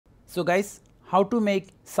So guys, how to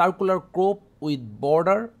make circular crop with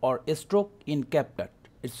border or stroke in CapCut?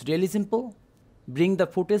 It's really simple. Bring the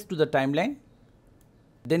footage to the timeline,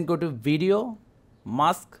 then go to video,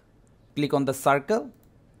 mask, click on the circle,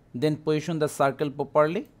 then position the circle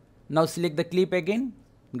properly. Now select the clip again,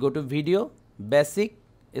 go to video, basic,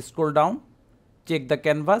 scroll down, check the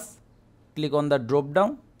canvas, click on the drop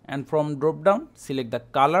down, and from drop down select the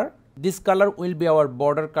color. This color will be our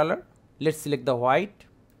border color. Let's select the white.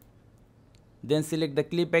 Then select the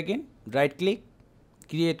clip again, right click,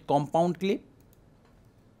 create compound clip.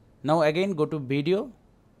 Now again go to video,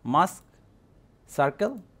 mask,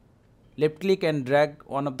 circle, left click and drag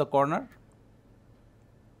one of the corner.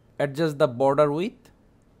 Adjust the border width.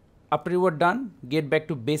 After you are done, get back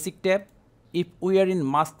to basic tab. If we are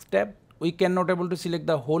in mask tab, we cannot able to select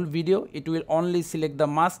the whole video. It will only select the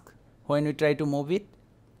mask when we try to move it.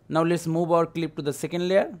 Now let's move our clip to the second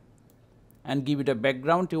layer and give it a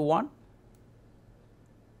background you want.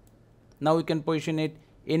 Now we can position it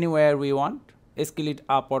anywhere we want, scale it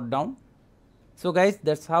up or down. So guys,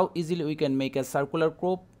 that's how easily we can make a circular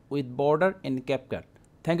crop with border in CapCut.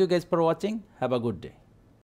 Thank you guys for watching. Have a good day.